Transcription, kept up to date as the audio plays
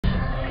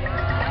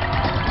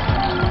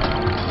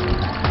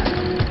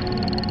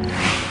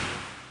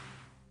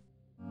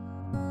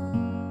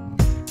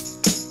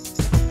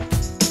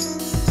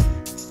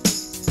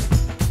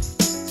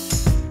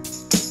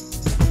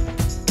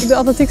doe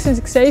atletiek sinds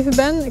ik 7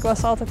 ben. Ik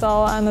was altijd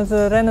al aan het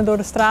rennen door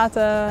de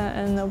straten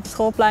en op de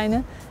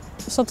schoolpleinen.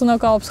 Ik zat toen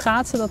ook al op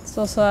schaatsen, dat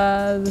was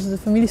dus de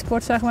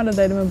familiesport zeg maar. Dat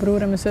deden mijn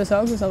broer en mijn zus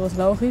ook, dus dat was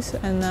logisch.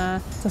 En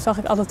toen zag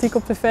ik atletiek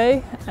op tv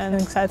en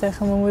ik zei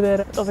tegen mijn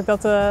moeder dat ik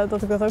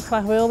dat ook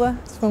graag wilde.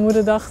 Dus mijn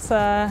moeder dacht,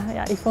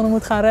 ja, Yvonne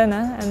moet gaan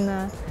rennen en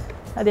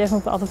die heeft me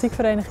op de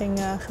atletiekvereniging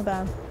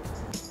gedaan.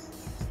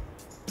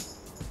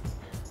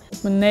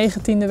 Op mijn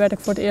 19e werd ik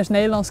voor het eerst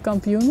Nederlands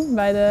kampioen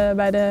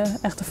bij de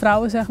echte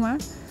vrouwen zeg maar.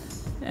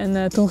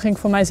 En toen ging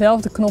ik voor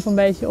mijzelf de knop een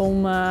beetje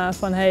om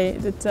van hey,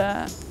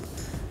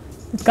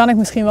 dit kan ik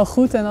misschien wel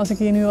goed en als ik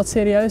hier nu wat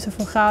serieuzer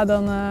voor ga,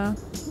 dan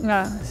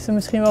is er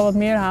misschien wel wat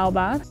meer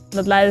haalbaar.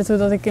 Dat leidde ertoe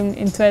dat ik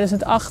in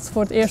 2008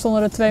 voor het eerst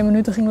onder de 2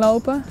 minuten ging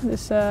lopen.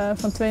 Dus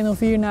van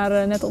 2:04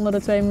 naar net onder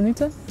de 2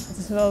 minuten. Dat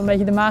is wel een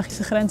beetje de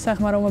magische grens zeg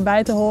maar, om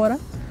erbij te horen.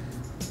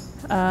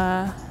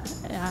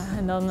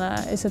 En dan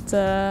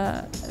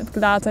heb ik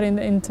later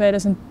in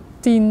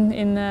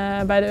 2010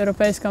 bij de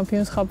Europese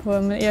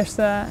kampioenschappen mijn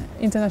eerste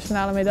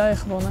internationale medaille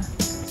gewonnen.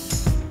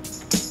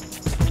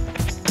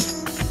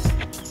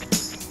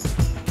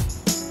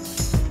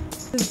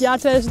 Het jaar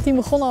 2010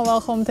 begon al wel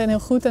gewoon meteen heel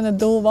goed en het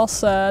doel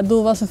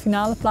was een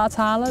finale plaats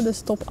halen,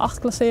 dus top 8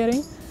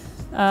 klassering.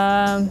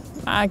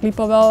 Maar ik liep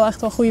al wel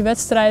echt wel goede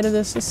wedstrijden,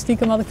 dus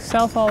stiekem had ik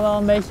zelf al wel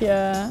een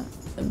beetje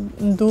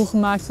een doel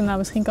gemaakt van nou,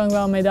 misschien kan ik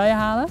wel een medaille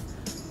halen.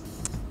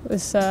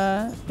 Dus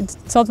het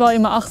zat wel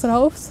in mijn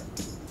achterhoofd,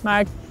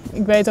 maar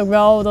ik weet ook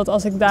wel dat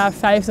als ik daar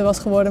 5e was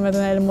geworden met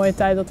een hele mooie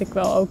tijd, dat ik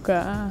wel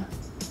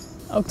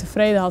ook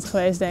tevreden had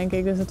geweest denk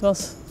ik. Dus het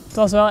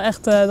was wel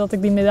echt, dat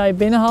ik die medaille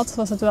binnen had,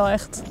 was het wel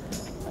echt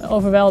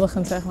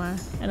overweldigend zeg maar.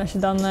 En als je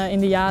dan in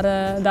de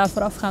jaren daar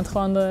voorafgaand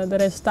gewoon de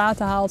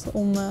resultaten haalt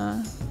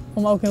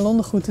om ook in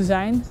Londen goed te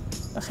zijn,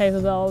 dan geeft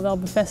het wel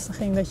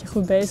bevestiging dat je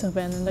goed bezig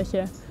bent en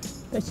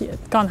dat je het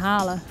kan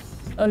halen.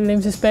 De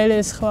Olympische Spelen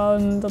is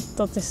gewoon,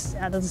 dat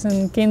is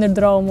een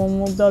kinderdroom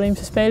om op de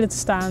Olympische Spelen te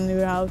staan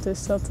überhaupt.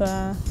 Dus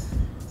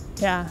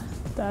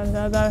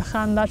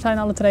daar zijn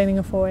alle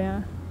trainingen voor,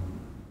 ja.